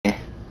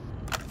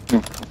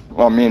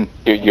I'm in.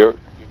 You're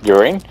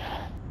in?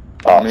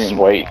 Oh, I'm in.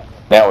 sweet.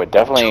 Now we're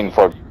definitely in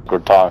for a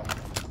good time.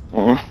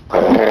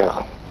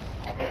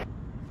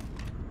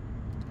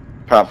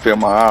 Can't feel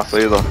my ass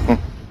either.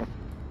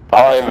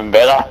 Oh, even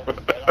better.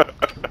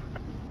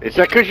 Is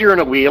that because you're in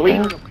a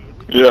wheelie?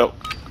 Yep.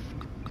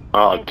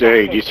 Oh,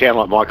 dude, you sound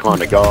like my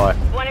kind of guy.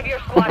 One of your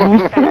squad.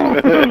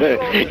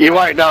 You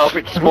won't know if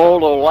it's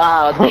small or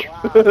large.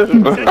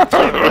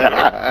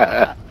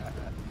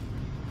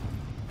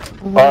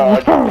 Oh,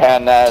 I can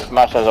pound that as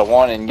much as I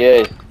want, and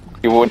yeah,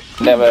 you would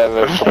never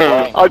ever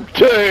complain. Oh,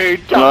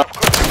 dude!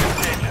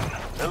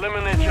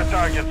 Eliminate your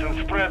targets and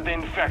spread the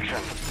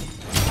infection.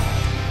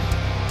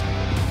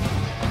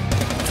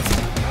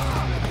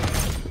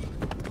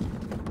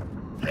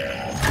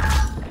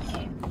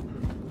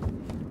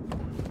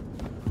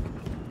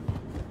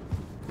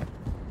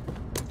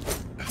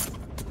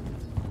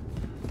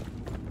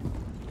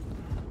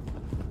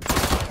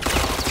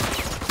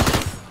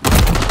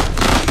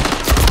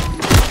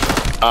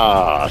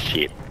 Ah,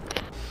 shit.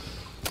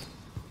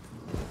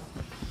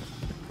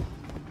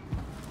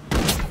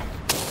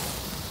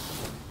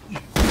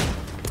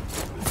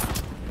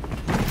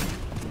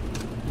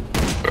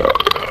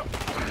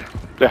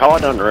 They're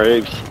hiding on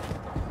roofs.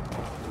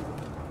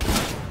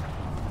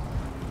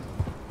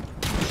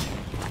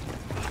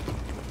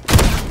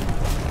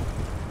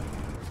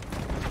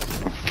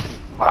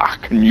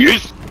 Fucking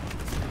use.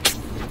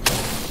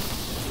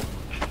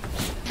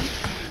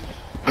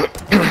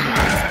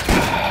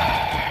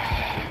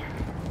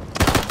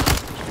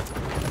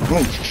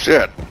 Oh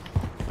shit.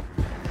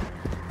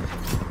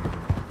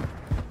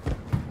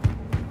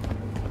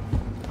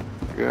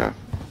 Yeah.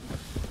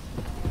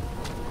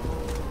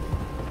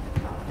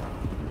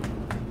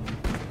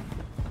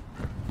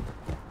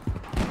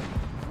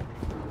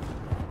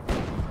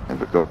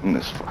 Never gotten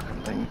this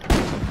fucking thing.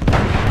 Excellent.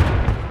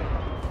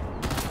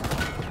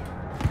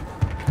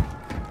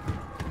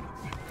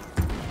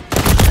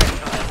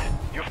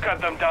 You've cut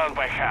them down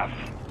by half.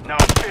 Now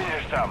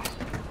finish them.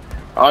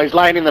 Oh, he's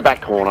laying in the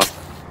back corner.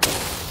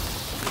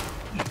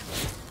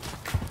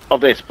 Of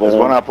their spawn. There's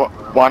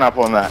one up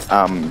on that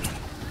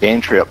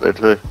entry up there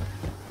too.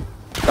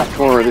 Back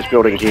corner of this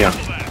building here.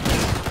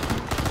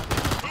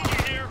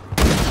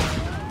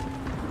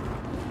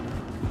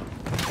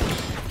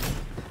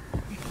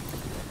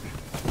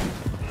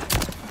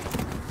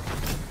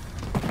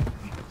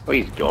 Oh,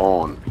 he's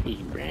gone.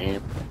 He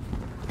ran.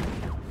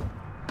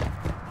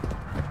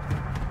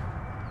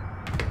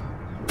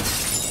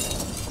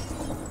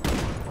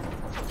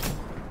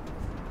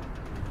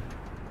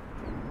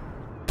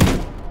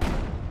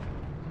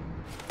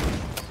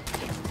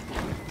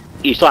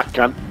 You suck,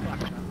 cunt.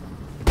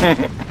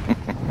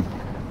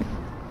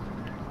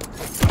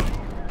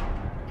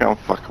 Can't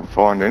fucking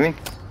find any.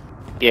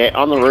 Yeah,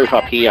 on the roof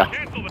up here.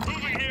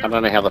 I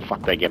don't know how the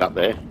fuck they get up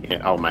there.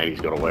 Yeah, oh mate,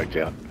 he's got it worked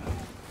out.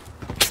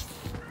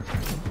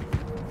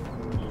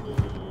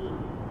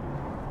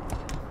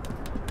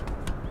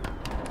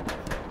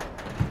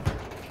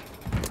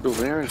 Oh,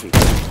 where is he?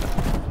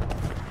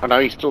 Oh no,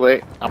 he's still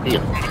there. Up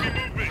here.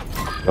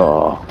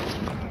 Oh,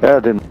 yeah, I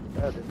didn't.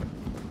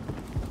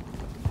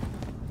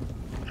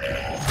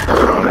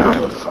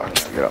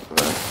 Get up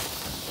there.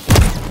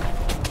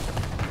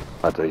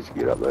 That's easy to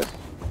get up there.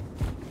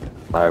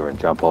 Over and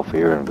jump off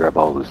here and grab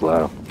hold of this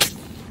ladder.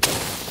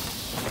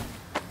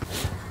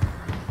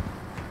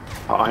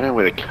 Oh, I know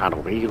where the cunt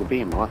will be. He'll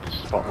be in my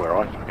spot where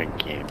I fucking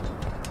camp.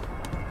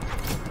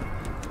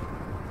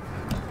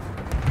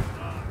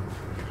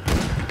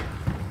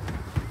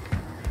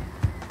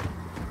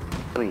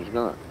 No, he's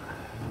not.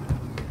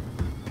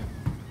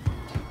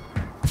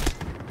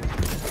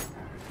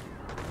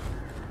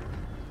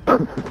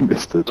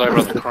 Missed it. It's over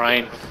on the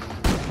crane.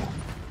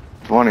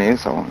 There's one here,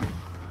 someone.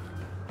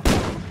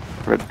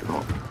 Red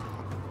dot.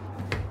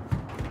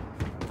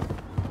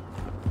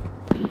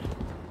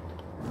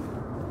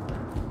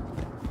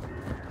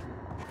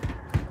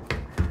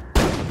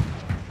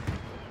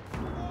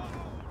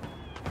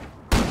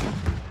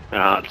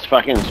 It's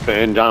fucking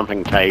spoon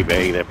dumping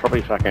KB. They're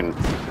probably fucking.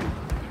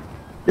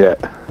 Yeah.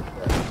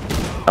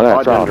 I'm gonna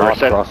Hide throw a under a knife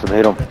set. across and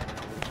hit them.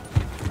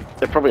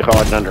 They're probably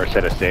hiding under a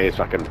set of stairs,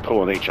 fucking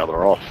pulling each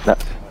other off.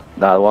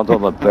 No, the one's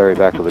on the very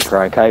back of the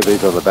crane.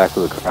 KB's on the back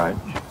of the crane.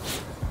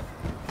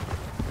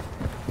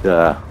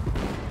 Yeah.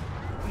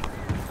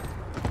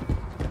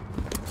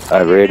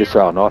 Over here, just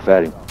throw a knife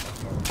at him.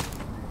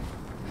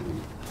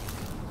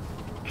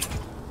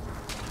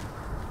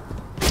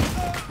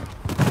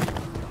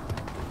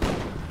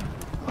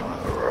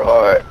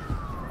 Right.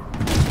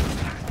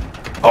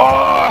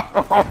 Oh!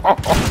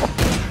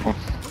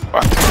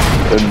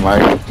 Didn't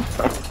make it.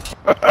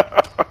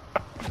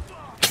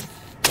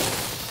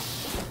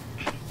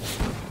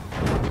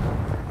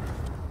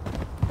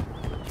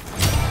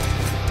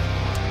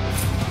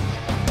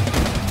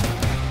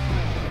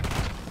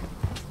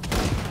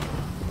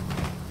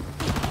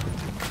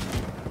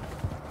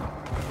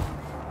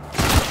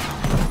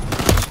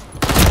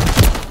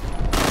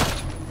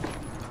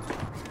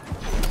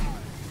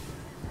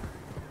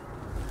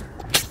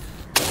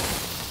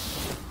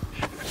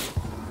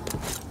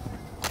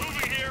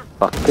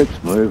 Fuck,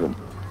 keeps moving.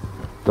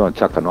 Don't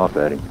chuck a knife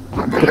at him.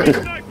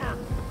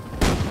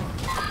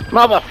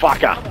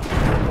 Motherfucker!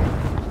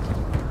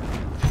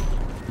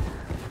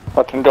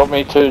 Fucking got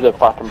me to the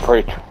fucking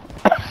preach.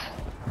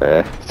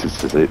 Yeah, it's just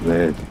sitting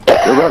there.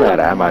 We'll run out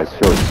of ammo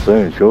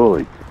soon,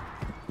 surely.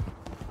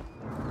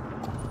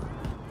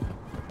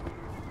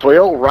 If we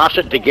all rush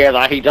it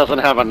together, he doesn't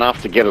have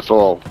enough to get us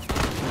all.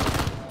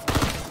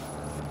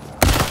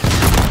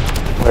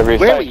 Wherever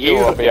Where were you you?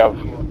 say I'll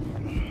be able.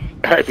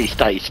 Hope he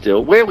stays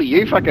still. Where were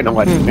you fucking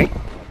hiding, me?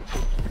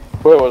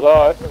 Where was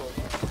I?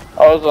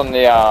 I was on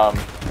the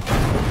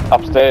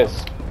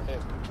upstairs.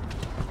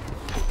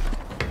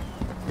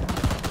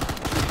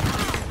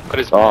 Got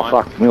his Oh, mine.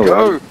 fuck, Millie.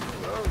 Go!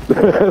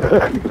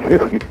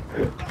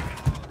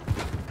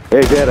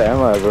 He's out of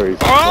ammo for his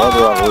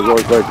mother up. We've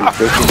always got his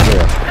pistons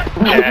now.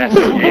 Yes,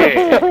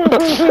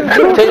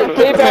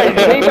 Teabag.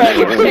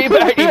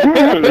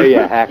 There you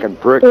hacking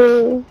prick.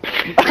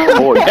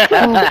 Boy.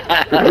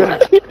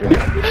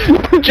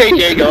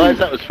 GG guys,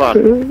 that was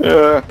fun.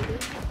 Yeah.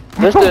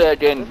 Let's do that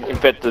again,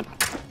 infected.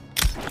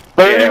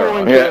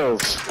 31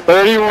 kills.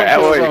 31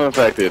 kills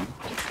unaffected.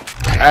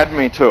 Add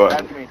me to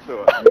it.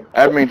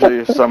 Add me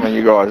to some of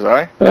you guys,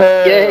 eh?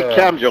 Yeah,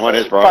 come join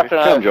us, bro. Fucking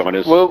Come join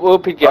us. We'll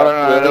pick you I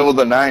up. don't know all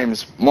the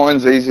names.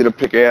 Mine's easy to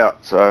pick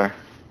out, so.